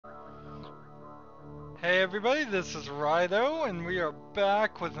Hey everybody, this is Rydo, and we are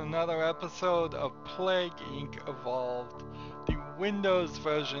back with another episode of Plague Inc. Evolved, the Windows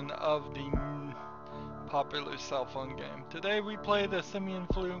version of the popular cell phone game. Today we play the Simian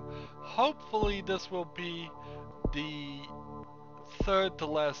flu. Hopefully this will be the third to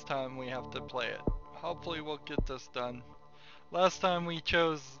last time we have to play it. Hopefully we'll get this done. Last time we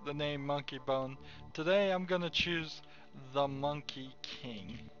chose the name Monkey Bone. Today I'm gonna choose the Monkey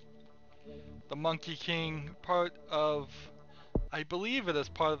King. The Monkey King, part of, I believe it is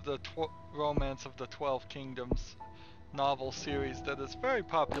part of the Romance of the 12 Kingdoms novel series that is very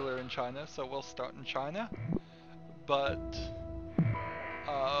popular in China, so we'll start in China. But,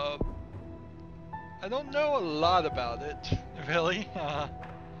 I don't know a lot about it, really.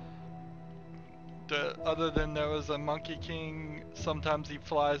 Other than there was a Monkey King, sometimes he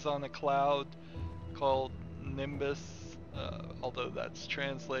flies on a cloud called Nimbus. Although that's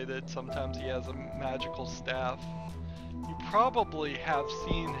translated, sometimes he has a magical staff. You probably have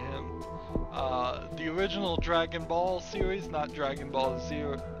seen him. The original Dragon Ball series, not Dragon Ball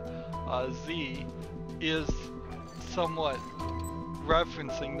Z, is somewhat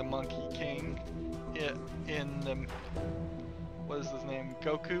referencing the Monkey King in the, what is his name,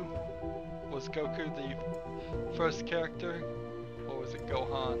 Goku? Was Goku the first character? Or was it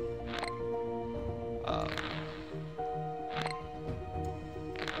Gohan?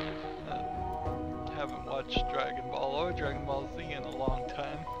 Haven't watched Dragon Ball or Dragon Ball Z in a long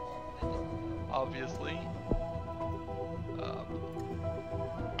time, obviously.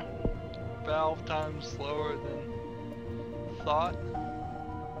 Valve time's slower than thought.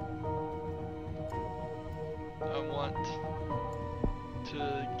 I want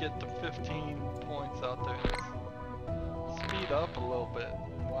to get the 15 points out there. Speed up a little bit.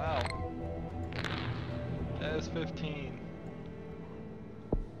 Wow. There's 15.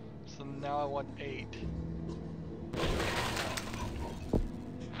 So now I want 8.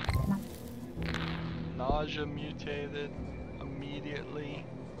 Nausea mutated immediately.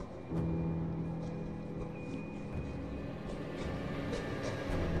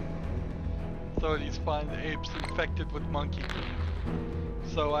 Authorities find the apes infected with Monkey King.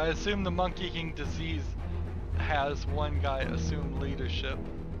 So I assume the Monkey King disease has one guy assume leadership.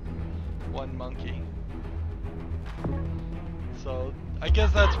 One monkey. So I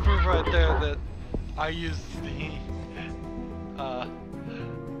guess that's proof right there that I use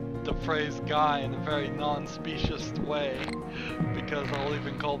the phrase guy in a very non-specious way, because I'll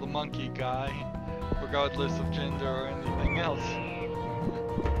even call the monkey guy, regardless of gender or anything else.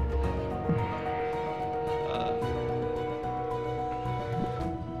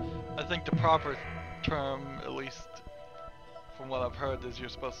 I think the proper term, at least from what I've heard, is you're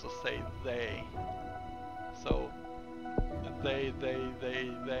supposed to say they. So they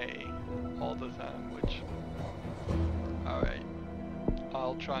all the time, which, alright,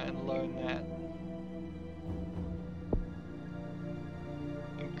 I'll try and learn that.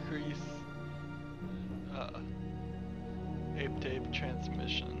 Increase ape tape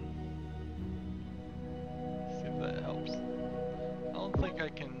transmission. See if that helps. I don't think I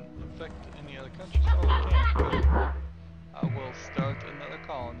can infect any other countries. Oh, I can. Good. I will start another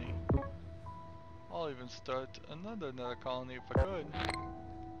colony. I'll even start another colony if I could.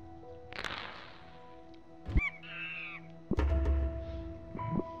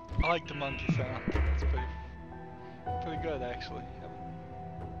 I like the monkey sound. It's pretty good actually.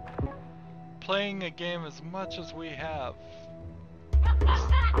 Playing a game as much as we have,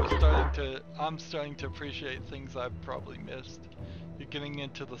 I'm starting to appreciate things I've probably missed. You're getting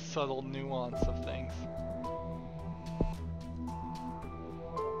into the subtle nuance of things.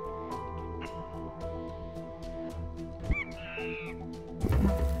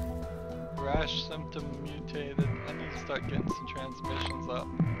 Rash symptom mutated. I need to start getting some transmissions up.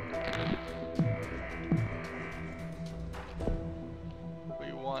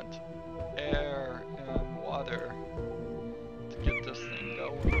 We want air and water to get this thing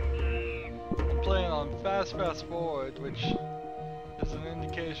going. I'm playing on fast forward, which is an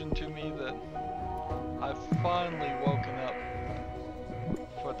indication to me that I've finally woken up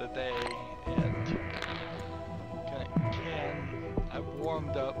for the day and I've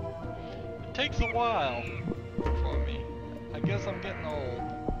warmed up. It takes a while for me. I guess I'm getting old.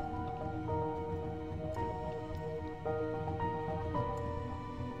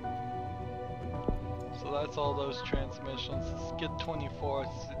 So that's all those transmissions. Let's get 24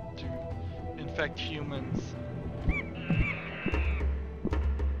 to infect humans.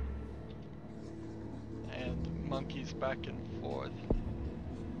 And monkeys back and forth.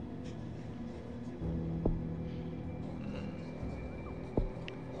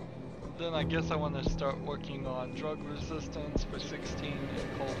 then I guess I want to start working on drug resistance for 16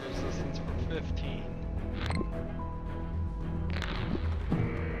 and cold resistance for 15.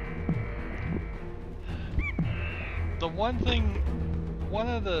 The one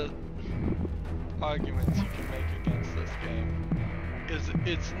of the arguments you can make against this game is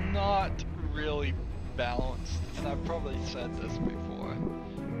it's not really balanced, and I've probably said this before,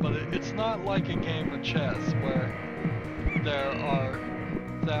 but it's not like a game of chess where there are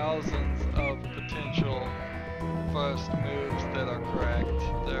thousands of potential first moves that are correct.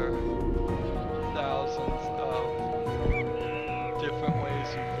 There are thousands of different ways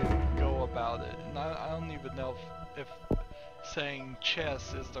you could go about it, and I don't even know if saying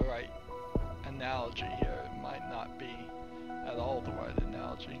chess is the right analogy here. It might not be at all the right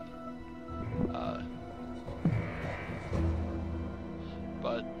analogy.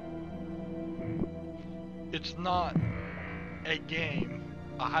 But it's not a game,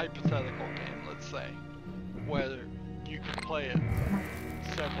 a hypothetical game, let's say, where you can play it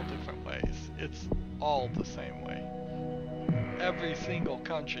several different ways. It's all the same way. Every single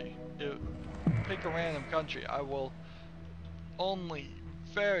country, pick a random country, I will only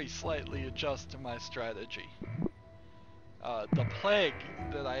very slightly adjust to my strategy. The plague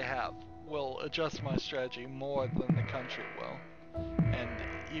that I have will adjust my strategy more than the country will. And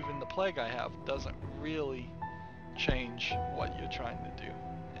even the plague I have doesn't really change what you're trying to do.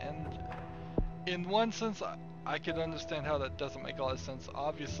 And in one sense, I could understand how that doesn't make a lot of sense.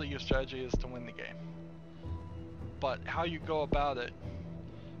 Obviously your strategy is to win the game. But how you go about it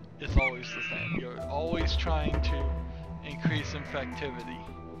is always the same. You're always trying to increase infectivity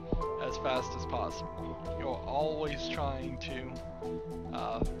as fast as possible. You're always trying to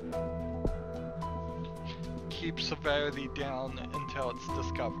keep severity down until it's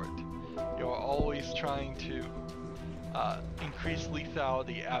discovered. You're always trying to increase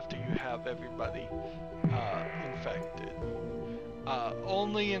lethality after you have everybody infected.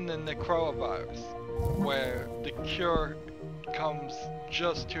 Only in the necrovirus, where the cure comes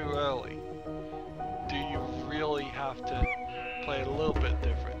just too early, do you really have to play a little bit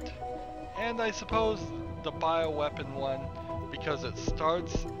different. And I suppose the bioweapon one, because it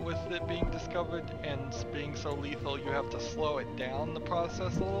starts with it being discovered and being so lethal, you have to slow it down, the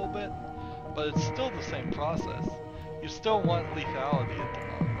process, a little bit. But it's still the same process. You still want lethality at the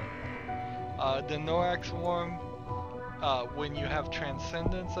moment. The Norax worm, when you have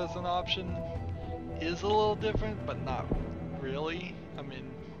transcendence as an option, is a little different, but not really. I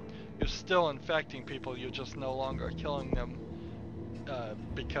mean, you're still infecting people, you're just no longer killing them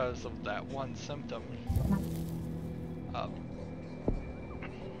because of that one symptom. How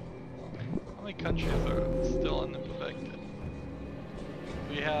many countries are still uninfected?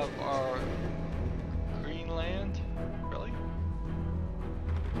 We have our Greenland. Really?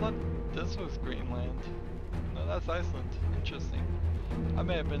 I thought this was Greenland. No, that's Iceland. Interesting. I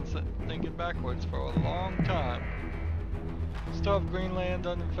may have been thinking backwards for a long time. Still have Greenland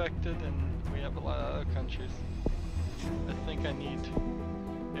uninfected, and we have a lot of other countries. I think I need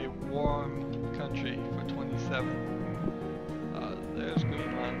a warm country for 27. There's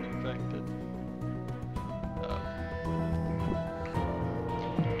Greenland infected.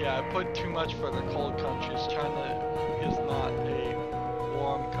 Yeah, I put too much for the cold countries. China is not a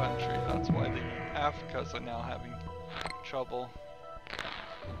warm country. That's why the Africas are now having trouble.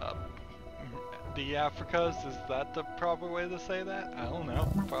 The Africas, is that the proper way to say that? I don't know.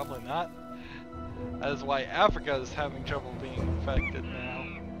 Probably not. That is why Africa is having trouble being infected now.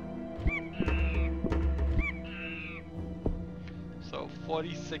 So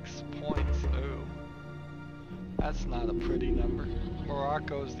 46 points. Ooh. That's not a pretty number.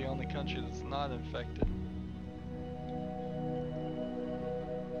 Morocco is the only country that's not infected.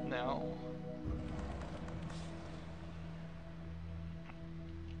 Now,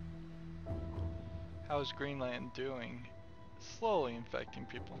 how's Greenland doing? Slowly infecting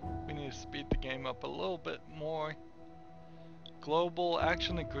people. We need to speed the game up a little bit more. Global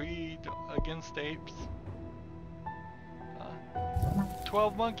action agreed against apes.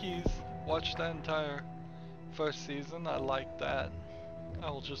 12 monkeys. Watched that entire first season. I like that. I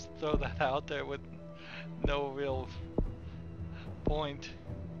will just throw that out there with no real point.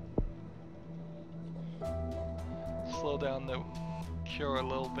 Slow down the cure a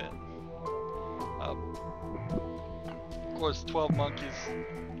little bit. Of course, 12 monkeys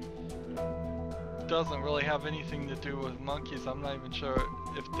doesn't really have anything to do with monkeys. I'm not even sure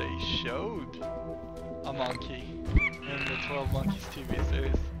if they showed a monkey in the 12 Monkeys TV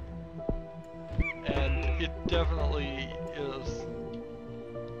series. And it definitely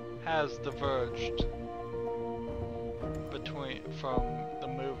has diverged from the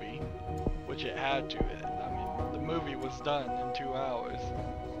movie. which it had to. I mean, the movie was done in 2 hours,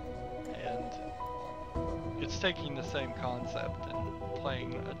 and it's taking the same concept and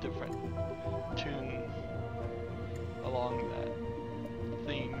playing a different tune along that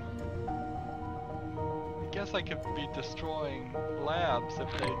theme. I guess I could be destroying labs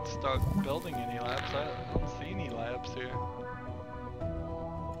if they start building any labs. I don't see any labs here.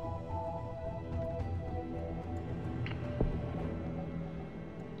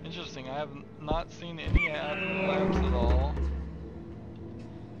 Interesting, I have not seen any labs at all.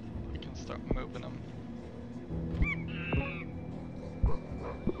 We can start moving them.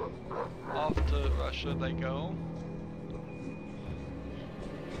 Off to Russia they go.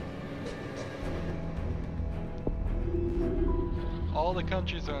 All the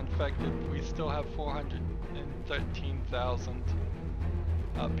countries are infected. We still have 413,000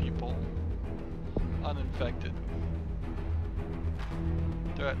 people uninfected.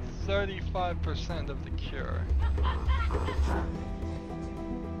 They're at 35% of the cure.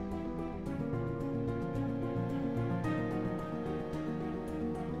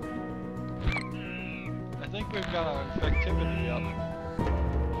 I think we've got our infectivity up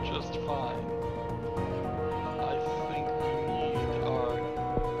just fine. I think we need our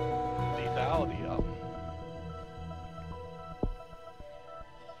lethality up.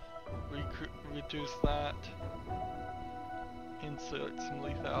 Reduce that. Insert some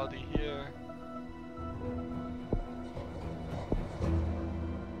lethality here.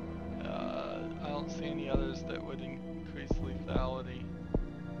 I don't see any others that would increase lethality.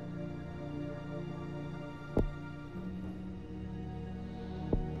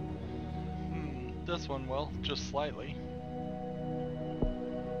 This one will, just slightly.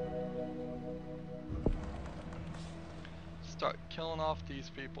 Start killing off these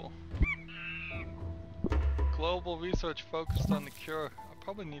people. Global research focused on the cure. I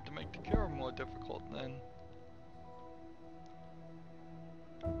probably need to make the cure more difficult then.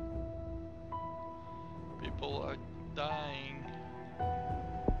 People are dying.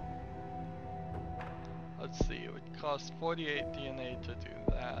 Let's see, it would cost 48 DNA to do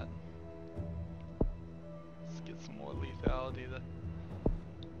that. Let's get some more lethality.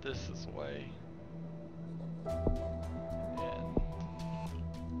 This is way.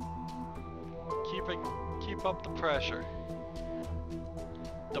 And keep up the pressure.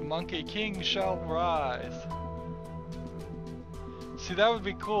 The Monkey King shall rise. See, that would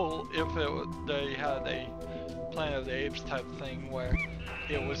be cool if they had a Planet of the Apes type thing where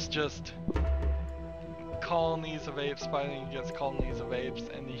it was just colonies of apes fighting against colonies of apes,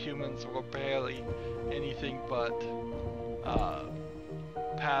 and the humans were barely anything but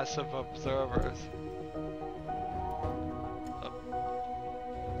passive observers.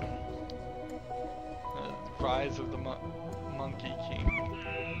 Rise of the Monkey King.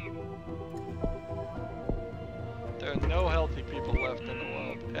 There are no healthy people left in the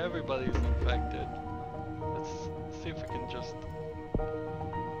world. Everybody's infected. Let's see if we can just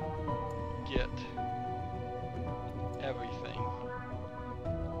get everything.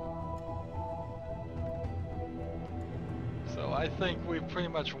 So I think we've pretty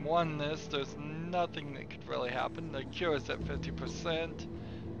much won this. There's nothing that could really happen. The cure is at 50%.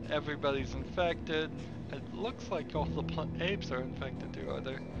 Everybody's infected. It looks like all the apes are infected too. Are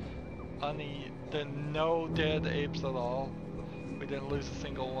there no dead apes at all? We didn't lose a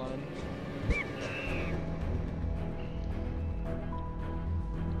single one.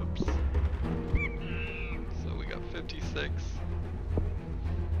 Oops. So we got 56.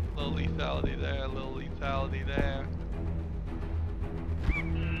 A little lethality there, a little lethality there.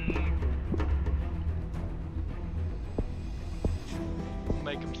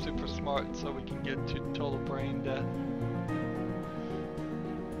 Make them super smart so we can get to total brain death.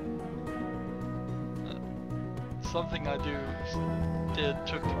 Something I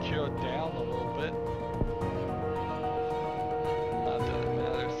took the cure down a little bit. Not that it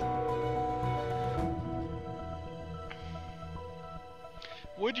matters.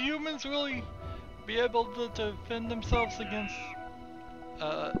 Would humans really be able to defend themselves against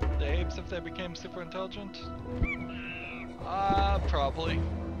the apes if they became super intelligent? Probably.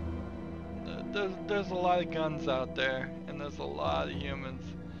 There's a lot of guns out there, and there's a lot of humans.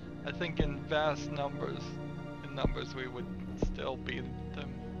 I think in vast numbers, we would still beat them.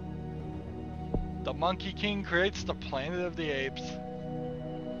 The Monkey King creates the Planet of the Apes.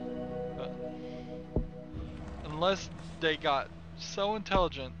 Unless they got so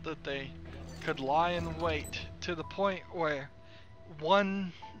intelligent that they could lie in wait to the point where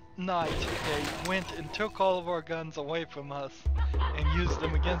one night they went and took all of our guns away from us and used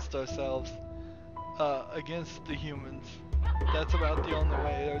them against ourselves, against the humans. That's about the only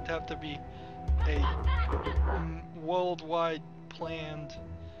way. There would have to be a worldwide planned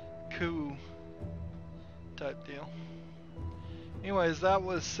coup type deal. Anyways, that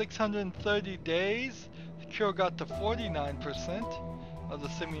was 630 days. The cure got to 49% of the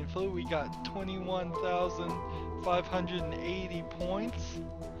simian flu. We got 21,580 points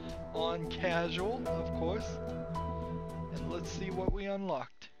on casual, of course. And let's see what we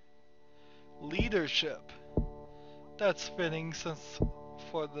unlocked. Leadership. That's fitting since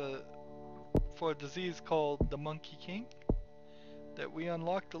for a disease called the Monkey King that we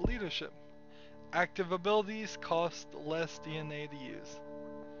unlocked the leadership. Active abilities cost less DNA to use.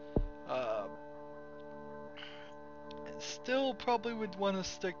 Still probably would want to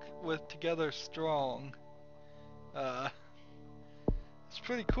stick with Together Strong. It's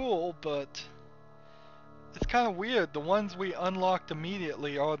pretty cool, but it's kind of weird. The ones we unlocked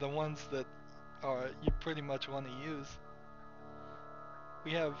immediately are the ones that you pretty much want to use.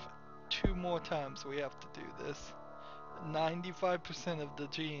 We have 2 more times we have to do this. 95% of the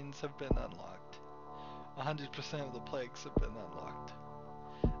genes have been unlocked. 100% of the plagues have been unlocked.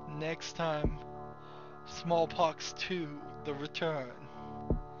 Next time, Smallpox 2, the return.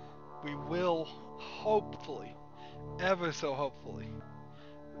 We will hopefully, ever so hopefully,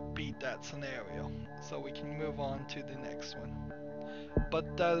 beat that scenario so we can move on to the next one.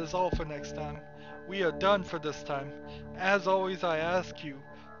 But that is all for next time. We are done for this time. As always, I ask you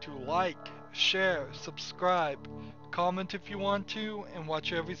to like, share, subscribe, comment if you want to, and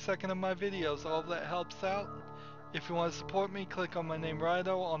watch every second of my videos. All of that helps out. If you want to support me, click on my name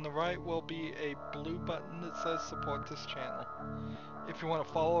Rydo. On the right will be a blue button that says support this channel. If you want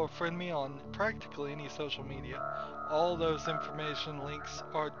to follow or friend me on practically any social media, all those information links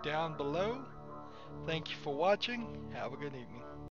are down below. Thank you for watching. Have a good evening.